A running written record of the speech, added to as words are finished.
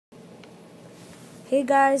Hey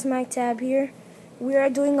guys, Mike Tab here. We are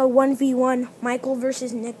doing a 1v1, Michael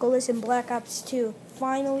versus Nicholas in Black Ops 2.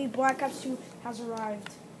 Finally, Black Ops 2 has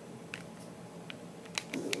arrived.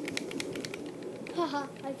 Haha,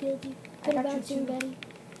 I killed you. Put a bouncing Betty.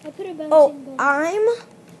 I put a bouncing Betty. Oh,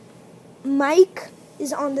 Mike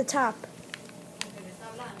is on the top.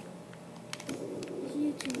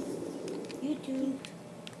 YouTube. YouTube.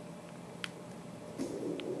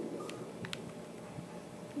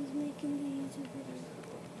 He's making the YouTube video.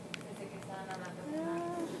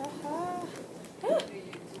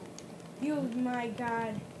 You, my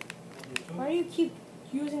God. Why do you keep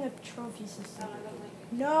using a trophy system?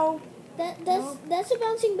 No. That's a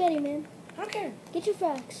bouncing Betty, man. I don't care. Get your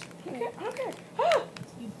facts. I don't care.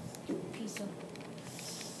 You piece of...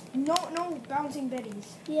 No bouncing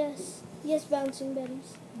Betties. Yes, bouncing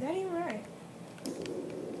Betties. That ain't right.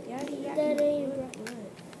 That ain't right.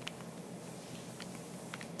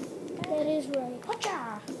 That is right.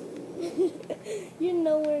 Hacha! You're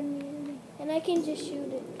nowhere near me. And I can just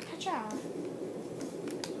shoot it. Hacha!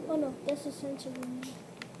 Oh no, that's a sensible one.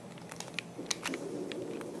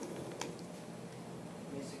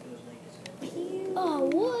 Oh,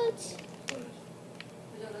 what?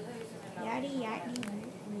 Yaddy.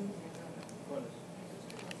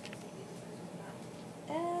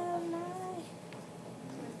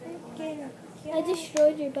 I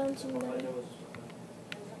destroyed your bouncing Betty.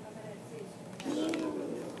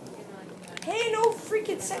 Hey, no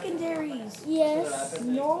freaking secondaries! Yes.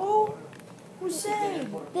 No? Who said?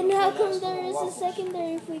 Then how come there is a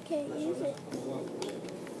secondary if we can't use it?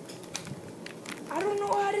 I don't know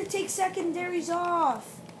how to take secondaries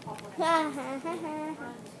off.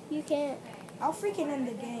 You can't. I'll freaking end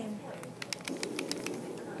the game.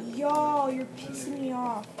 Yo, you're pissing me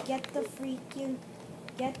off. Get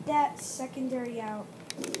that secondary out.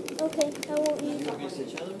 Okay, I won't use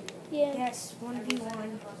it. Yeah. Yes,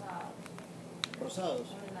 1v1.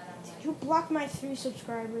 Did you block my 3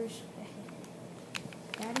 subscribers?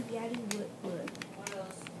 Yaddy, what?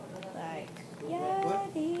 Like, yaddy,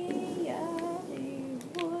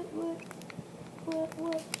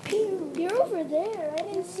 what? Pew. You're over there. I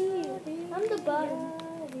didn't see you. I'm the bottom.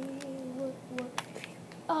 What?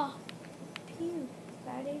 Oh. Pew.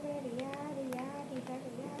 Yaddy.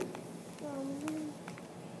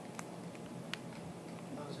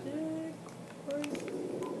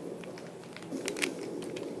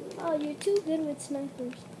 Oh, you're too good with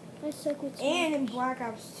snipers. I suck with snipers. And in Black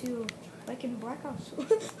Ops 2. Like in Black Ops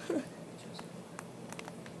 2.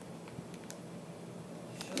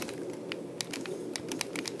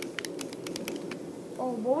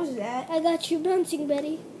 Oh, what was that? I got you bouncing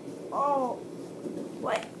Betty. Oh.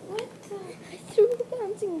 What the? I threw the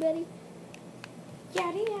bouncing Betty.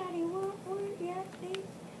 Yaddy, what, yaddy.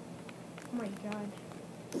 Oh my God.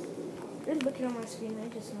 You're looking on my screen, I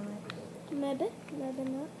just know it. Maybe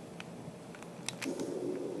not.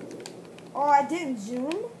 Oh, I didn't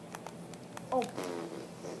zoom? Oh,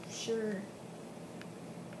 sure.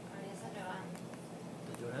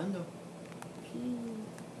 Pew.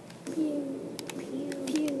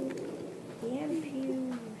 Damn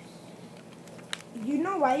pews. You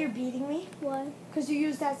know why you're beating me? Why? Because you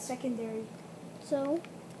used that secondary. So,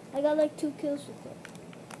 I got like 2 kills with it.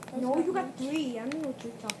 No, you got 3. I don't know what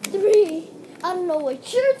you're talking about. 3? I don't know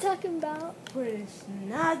what you're talking about. But it's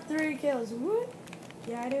not 3 kills. What?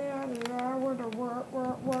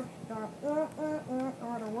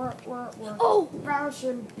 Oh!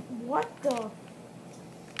 Rousham, what the?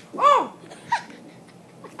 Oh!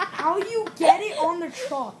 How you get it on the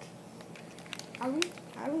truck? I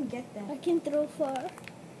don't get that. I can throw far.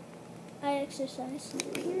 I exercise.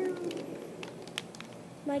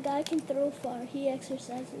 My guy can throw far. He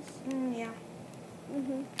exercises. Yeah.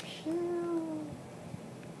 Mhm.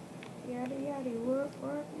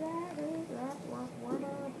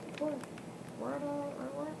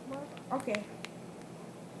 Okay.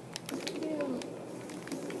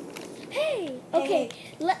 Hey. Okay.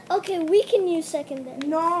 Okay. We can use secondary.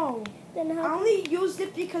 No. Then how? I only used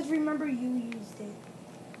it because remember you used it.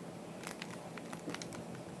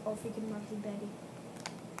 Oh, freaking lovely Betty.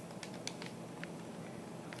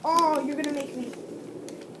 Oh, you're gonna make me.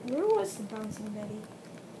 Where was the bouncing Betty?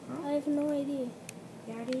 Huh? I have no idea.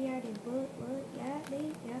 Yaddy, what,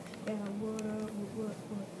 yaddy, yeah, what.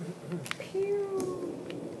 Pew.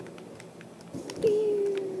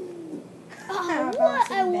 Oh,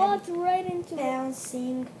 what? I walked right into it.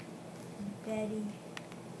 Bouncing Betty.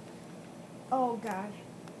 Oh, God.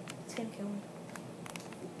 It's gonna kill me.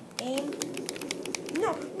 Aim.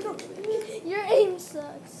 No. Your aim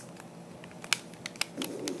sucks.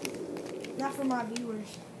 Not for my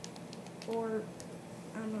viewers. Or,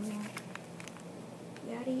 I don't know.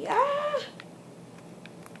 yaddy. Ah!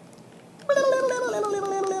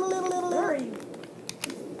 Where are you?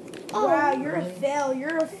 Oh. Wow, you're a fail.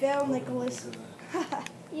 You're a fail, Nicholas.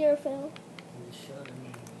 You're a fail.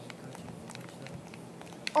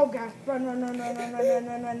 Oh god, run.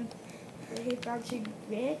 I hate bouncing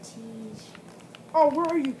Betty's. Oh, where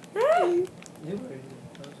are you?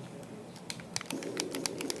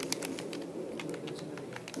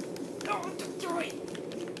 Oh, throw it.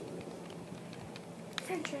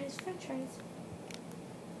 French fries.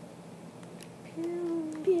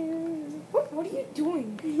 Pew. What are you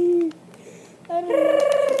doing? I don't know.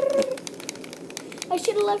 I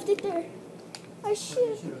should have left it there. I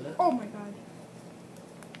should. Oh my god.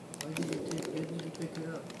 Why did you pick it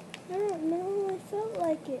up? I don't know. I felt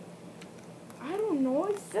like it. I don't know.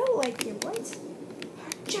 I felt like it. What?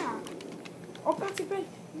 Hacha. Oh, bouncy bed.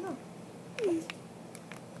 No.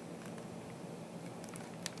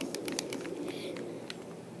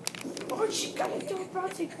 Oh, she got into a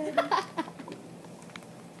bouncy bed.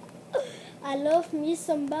 I love me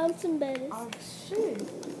some bouncing betties. Oh, shit.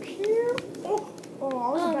 Pew. Oh,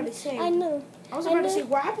 I was about to say. I know. I was about to say,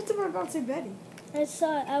 what happened to my bouncy Betty? I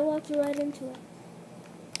saw it. I walked right into it.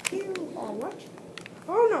 Pew. Oh, what?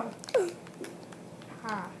 Oh, no.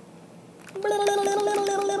 Ha.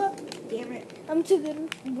 Damn it. I'm too good.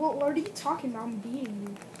 What are you talking about? I'm beating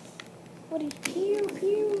you. What are you?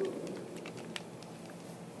 Pew.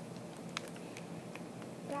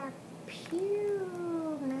 Back.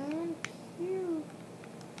 Pew, man. Pew.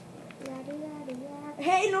 Yada.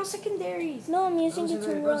 Hey, no secondaries. No, I'm using it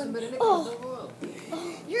to run. Oh,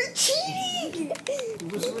 You're cheating.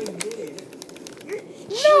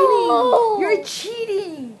 no! You're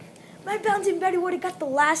cheating. My bouncing Betty would have got the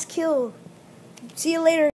last kill. See you later.